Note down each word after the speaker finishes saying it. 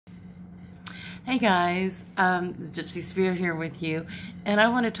Hey guys, it's Gypsy Spear here with you, and I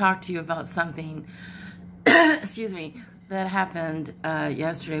want to talk to you about something, excuse me, that happened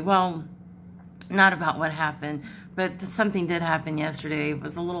yesterday. Well, not about what happened, but something did happen yesterday. It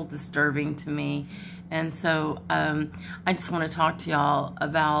was a little disturbing to me, and so I just want to talk to y'all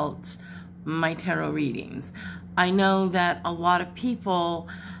about my tarot readings. I know that a lot of people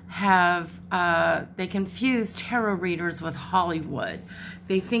have, they confuse tarot readers with Hollywood.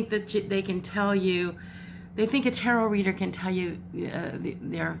 They think that they can tell you, they think a tarot reader can tell you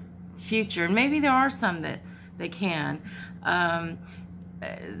their future. And maybe there are some that they can.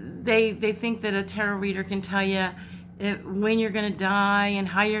 They think that a tarot reader can tell you when you're going to die and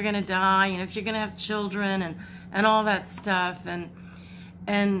how you're going to die and if you're going to have children and all that stuff.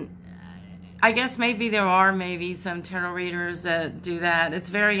 And I guess maybe there are maybe some tarot readers that do that. It's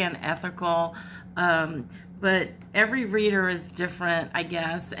very unethical, but every reader is different, I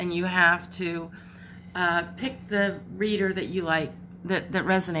guess, and you have to pick the reader that you like, that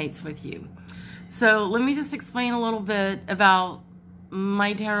resonates with you. So let me just explain a little bit about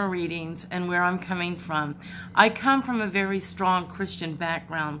my tarot readings and where I'm coming from. I come from a very strong Christian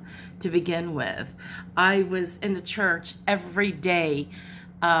background to begin with. I was in the church every day.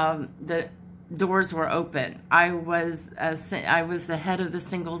 The doors were open. I was the head of the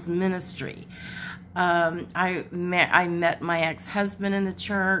singles ministry. I met my ex-husband in the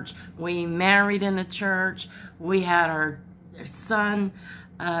church. We married in the church. We had our son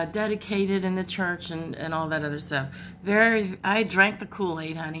dedicated in the church and all that other stuff. I drank the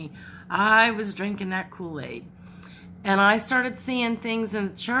Kool-Aid, honey. I was drinking that Kool-Aid. And I started seeing things in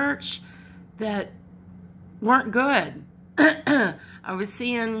the church that weren't good. I was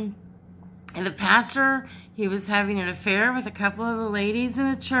seeing the pastor, he was having an affair with a couple of the ladies in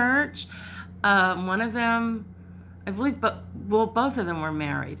the church. One of them, I believe, both of them were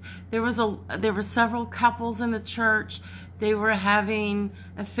married. There were several couples in the church. They were having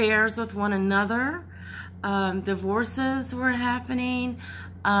affairs with one another. Divorces were happening.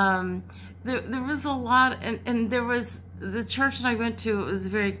 There was a lot, and there was the church that I went to. It was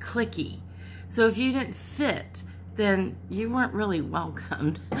very cliquey. So if you didn't fit, then you weren't really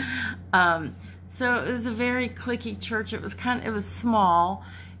welcomed. So it was a very cliquey church. It was small,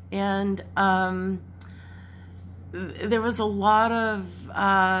 and there was a lot of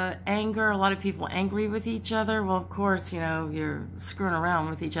anger, a lot of people angry with each other. Well, of course, you're screwing around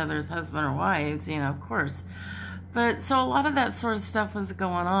with each other's husband or wives, of course. But so a lot of that sort of stuff was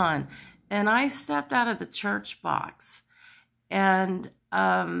going on. And I stepped out of the church box, and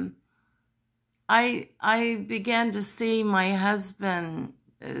I began to see my husband,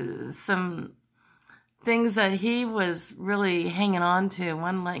 some things that he was really hanging on to,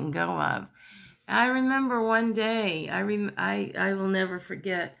 wasn't letting go of. I remember one day, I will never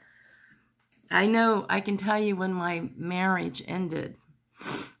forget. I know, I can tell you when my marriage ended.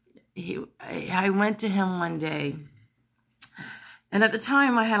 I went to him one day, and at the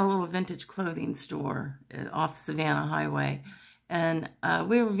time I had a little vintage clothing store off Savannah Highway, and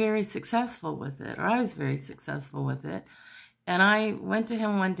we were very successful with it, or I was very successful with it. And I went to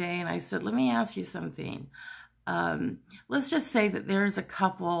him one day and I said, let me ask you something. Let's just say that there's a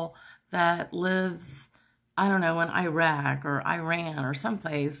couple that lives, I don't know, in Iraq or Iran or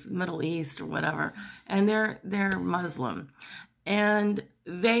someplace, Middle East or whatever, and they're Muslim. And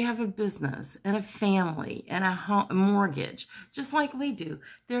they have a business and a family and a mortgage, just like we do.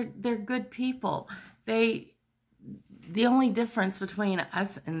 They're good people. The only difference between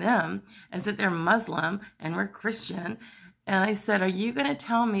us and them is that they're Muslim and we're Christian. And I said, are you going to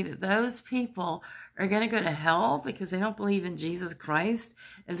tell me that those people are going to go to hell because they don't believe in Jesus Christ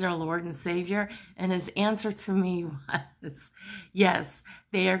as their Lord and Savior? And his answer to me was, yes,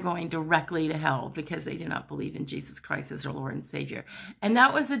 they are going directly to hell because they do not believe in Jesus Christ as their Lord and Savior. And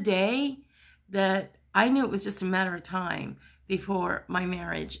that was a day that I knew it was just a matter of time before my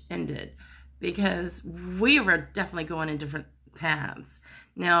marriage ended, because we were definitely going in different paths.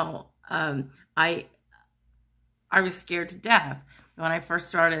 Now, I was scared to death when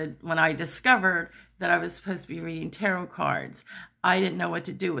I discovered that I was supposed to be reading tarot cards. I didn't know what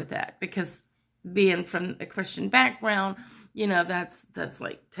to do with that, because being from a Christian background, that's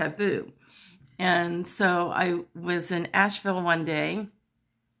like taboo. And so I was in Asheville one day,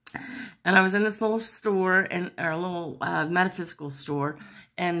 and I was in this little store, or a little metaphysical store,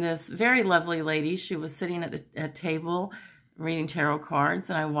 and this very lovely lady, she was sitting at a table reading tarot cards,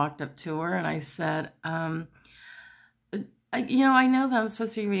 and I walked up to her and I said, I know that I'm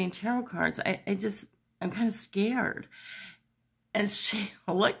supposed to be reading tarot cards. I'm kind of scared. And she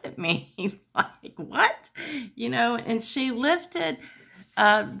looked at me like, what? And she lifted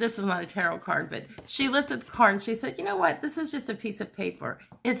this is not a tarot card, but she lifted the card and she said, you know what? This is just a piece of paper.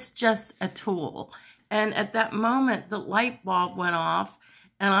 It's just a tool. And at that moment, the light bulb went off.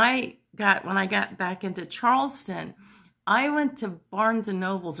 And when I got back into Charleston, I went to Barnes and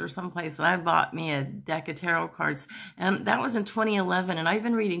Nobles or someplace and I bought me a deck of tarot cards. And that was in 2011. And I've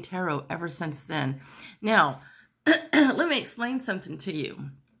been reading tarot ever since then. Now, let me explain something to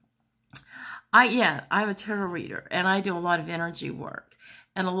you. I'm a tarot reader and I do a lot of energy work.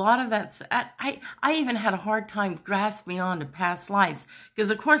 And a lot of that's, I even had a hard time grasping on to past lives because,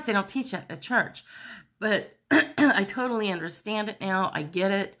 of course, they don't teach it at church. But I totally understand it now. I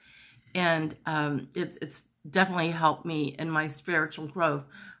get it. And it's definitely helped me in my spiritual growth.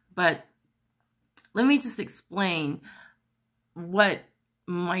 But let me just explain what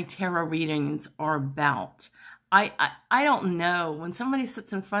my tarot readings are about. I don't know. When somebody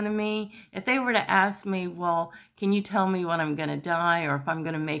sits in front of me, if they were to ask me, well, can you tell me when I'm going to die or if I'm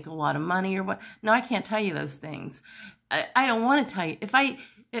going to make a lot of money or what? No, I can't tell you those things. I don't want to tell you.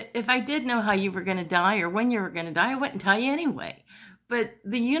 If I did know how you were going to die or when you were going to die, I wouldn't tell you anyway. But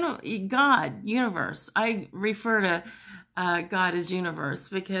God, universe, I refer to God as universe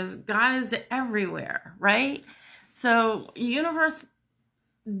because God is everywhere, right? So universe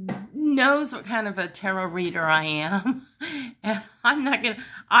knows what kind of a tarot reader I am. And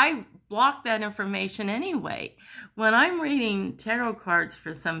I block that information anyway. When I'm reading tarot cards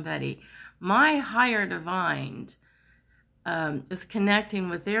for somebody, my higher divine is connecting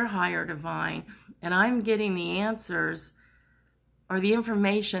with their higher divine, and I'm getting the answers or the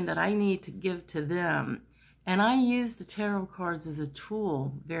information that I need to give to them. And I use the tarot cards as a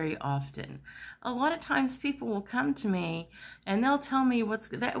tool very often. A lot of times people will come to me and they'll tell me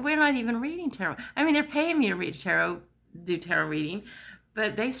we're not even reading tarot. I mean, they're paying me to read do tarot reading,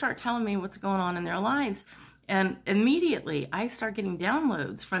 but they start telling me what's going on in their lives. And immediately I start getting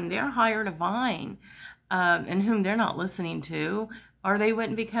downloads from their higher divine, and whom they're not listening to, or they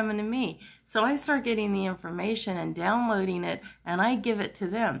wouldn't be coming to me. So I start getting the information and downloading it, and I give it to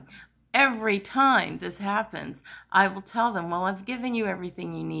them. Every time this happens, I will tell them, well, I've given you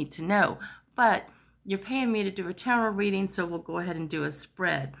everything you need to know, but you're paying me to do a tarot reading, so we'll go ahead and do a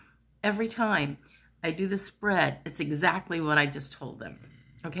spread. Every time I do the spread, it's exactly what I just told them,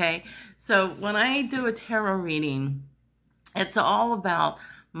 okay? So when I do a tarot reading, it's all about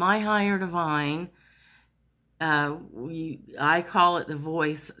my higher divine. I call it the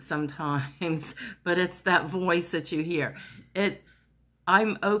voice sometimes, but it's that voice that you hear.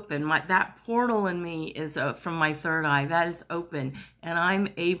 I'm open. That portal in me is from my third eye. That is open, and I'm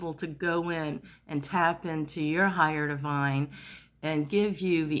able to go in and tap into your higher divine and give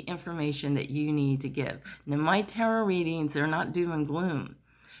you the information that you need to give. Now, my tarot readings, they're not doom and gloom.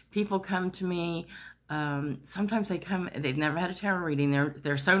 People come to me. Sometimes they've never had a tarot reading.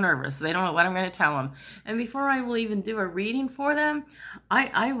 They're so nervous. They don't know what I'm going to tell them. And before I will even do a reading for them,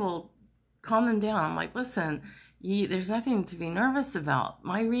 I will calm them down. I'm like, listen, there's nothing to be nervous about.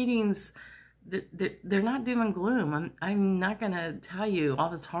 My readings, they're not doom and gloom. I'm not going to tell you all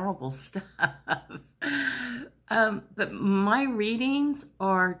this horrible stuff. But my readings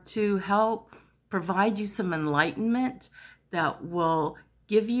are to help provide you some enlightenment that will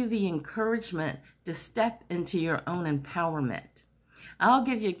give you the encouragement to step into your own empowerment. I'll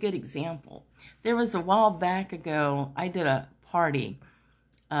give you a good example. There was a while back ago, I did a party,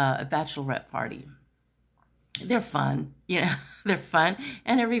 a bachelorette party. They're fun, they're fun,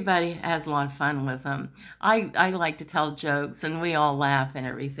 and everybody has a lot of fun with them. I like to tell jokes, and we all laugh and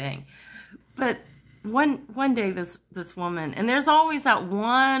everything. But one day, this woman, and there's always that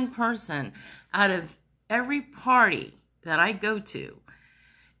one person out of every party that I go to.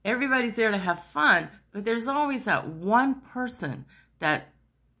 Everybody's there to have fun, but there's always that one person that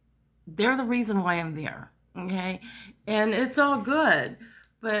they're the reason why I'm there, okay? And it's all good,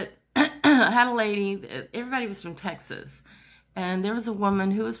 but I had a lady, everybody was from Texas, and there was a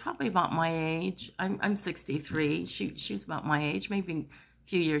woman who was probably about my age. I'm 63. She was about my age, maybe a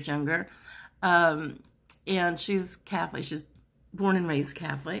few years younger, and she's Catholic. She's born and raised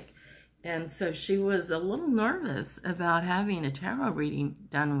Catholic. And so she was a little nervous about having a tarot reading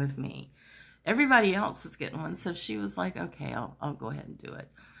done with me. Everybody else was getting one, so she was like, okay, I'll go ahead and do it.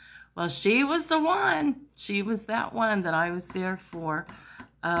 Well, she was the one. She was that one that I was there for.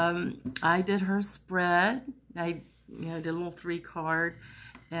 I did her spread. I did a little 3-card,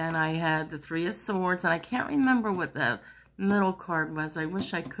 and I had the 3 of Swords, and I can't remember what the middle card was. I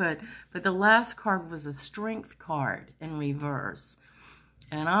wish I could, but the last card was a Strength card in reverse.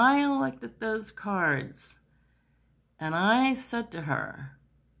 And I looked at those cards, and I said to her,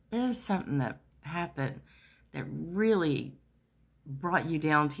 there's something that happened that really brought you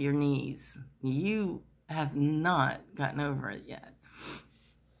down to your knees. You have not gotten over it yet.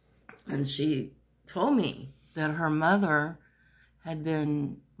 And she told me that her mother had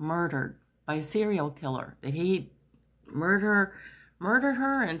been murdered by a serial killer, that he murdered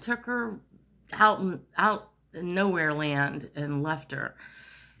her and took her out in nowhere land and left her.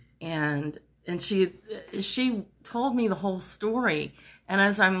 And she told me the whole story. And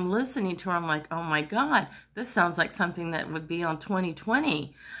as I'm listening to her, I'm like, oh my God, this sounds like something that would be on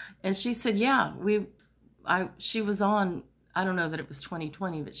 2020. And she said, yeah, she was on, I don't know that it was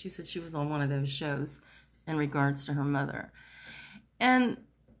 2020, but she said she was on one of those shows in regards to her mother. And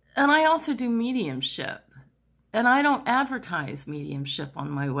I also do mediumship. And I don't advertise mediumship on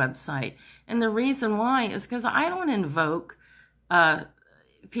my website. And the reason why is because I don't invoke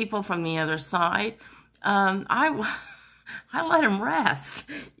people from the other side. I let them rest.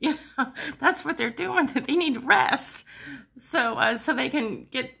 You know, that's what they're doing. They need rest, so they can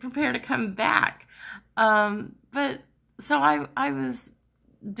get prepared to come back. But so I was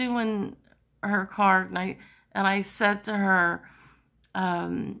doing her card, and I said to her,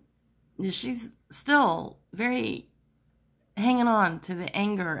 she's still very hanging on to the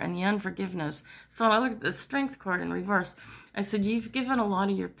anger and the unforgiveness. So when I looked at the strength card in reverse, I said, you've given a lot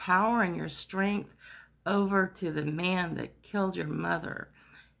of your power and your strength over to the man that killed your mother.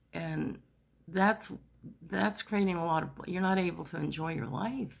 And that's creating a lot of, you're not able to enjoy your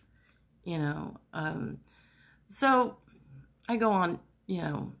life, you know. So I go on, you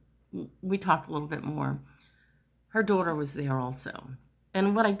know, we talked a little bit more. Her daughter was there also.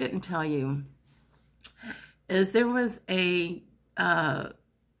 And what I didn't tell you is there was I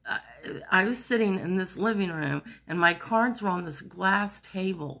was sitting in this living room, and my cards were on this glass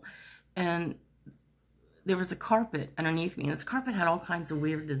table, and there was a carpet underneath me, and this carpet had all kinds of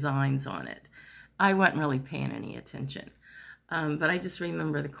weird designs on it. I wasn't really paying any attention, but I just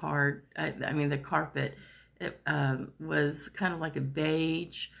remember the the carpet. It was kind of like a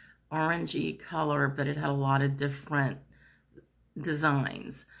beige, orangey color, but it had a lot of different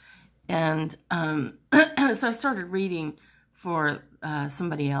designs. And so I started reading for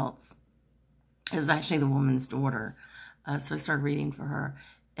somebody else. It was actually the woman's daughter. So I started reading for her.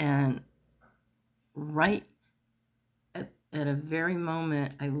 And right at a very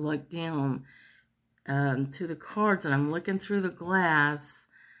moment, I looked down to the cards, and I'm looking through the glass,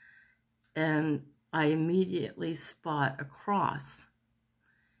 and I immediately spot a cross.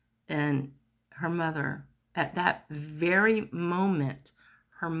 And her mother, at that very moment,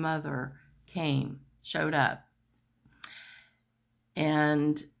 her mother showed up.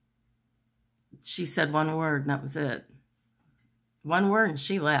 And she said one word, and that was it. One word, and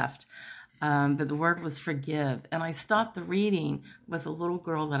she left. But the word was forgive. And I stopped the reading with a little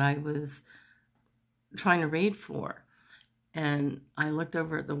girl that I was trying to read for. And I looked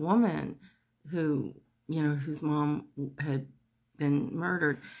over at the woman who, you know, whose mom had been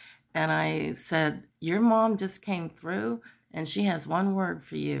murdered. And I said, your mom just came through, and she has one word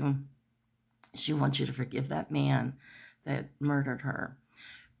for you. She wants you to forgive that man that murdered her.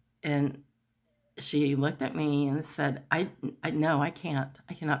 And she looked at me and said, no, I can't.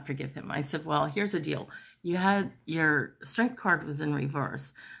 I cannot forgive him. I said, well, here's the deal. You had your strength card was in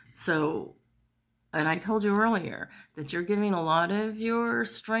reverse. So, and I told you earlier that you're giving a lot of your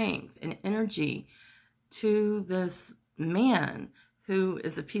strength and energy to this man who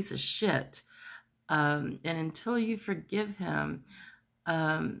is a piece of shit. And until you forgive him,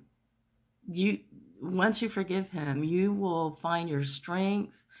 once you forgive him, you will find your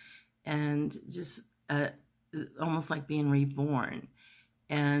strength and just almost like being reborn.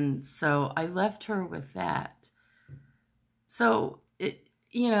 And so I left her with that. So,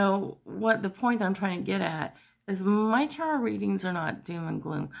 you know, what the point that I'm trying to get at is my tarot readings are not doom and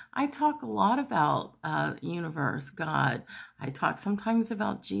gloom. I talk a lot about universe, God. I talk sometimes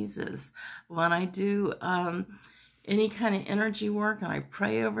about Jesus. When I do any kind of energy work and I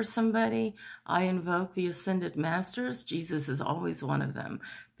pray over somebody, I invoke the Ascended Masters. Jesus is always one of them.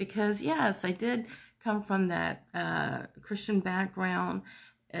 Because, yes, I did come from that Christian background,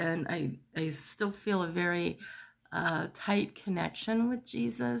 and I still feel a very tight connection with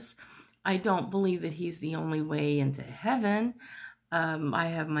Jesus. I don't believe that he's the only way into heaven. I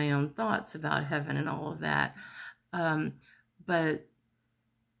have my own thoughts about heaven and all of that. But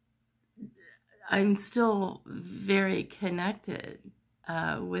I'm still very connected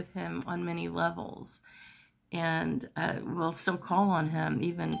with him on many levels. And will still call on him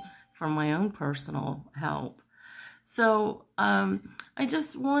even for my own personal help. So I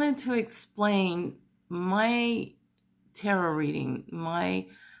just wanted to explain my tarot reading,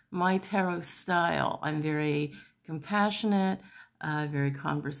 my tarot style. I'm very compassionate. very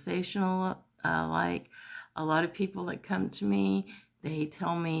conversational. Like a lot of people that come to me, they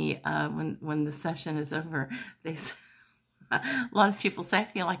tell me when the session is over, they a lot of people say, I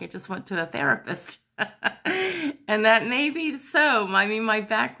feel like I just went to a therapist. And that may be so. I mean, my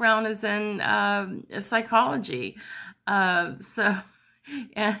background is in psychology. So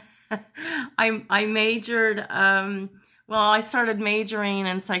yeah, I majored, well, I started majoring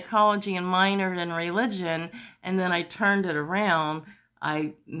in psychology and minored in religion, and then I turned it around.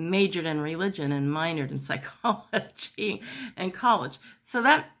 I majored in religion and minored in psychology in college. So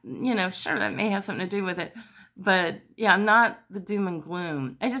that, sure, that may have something to do with it. But yeah, not the doom and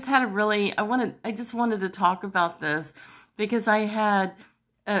gloom. I just had I just wanted to talk about this because I had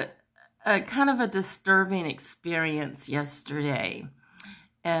a kind of a disturbing experience yesterday.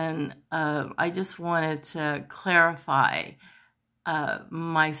 And I just wanted to clarify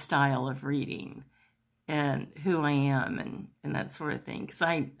my style of reading and who I am and that sort of thing. Because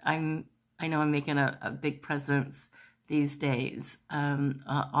I know I'm making a big presence these days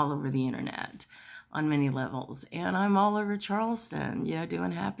all over the internet on many levels. And I'm all over Charleston,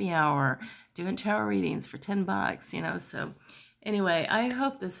 doing happy hour, doing tarot readings for $10, So anyway, I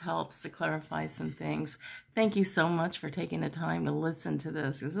hope this helps to clarify some things. Thank you so much for taking the time to listen to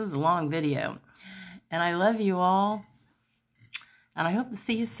this. This is a long video. And I love you all. And I hope to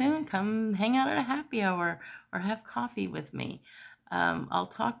see you soon. Come hang out at a happy hour or have coffee with me. I'll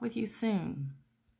talk with you soon.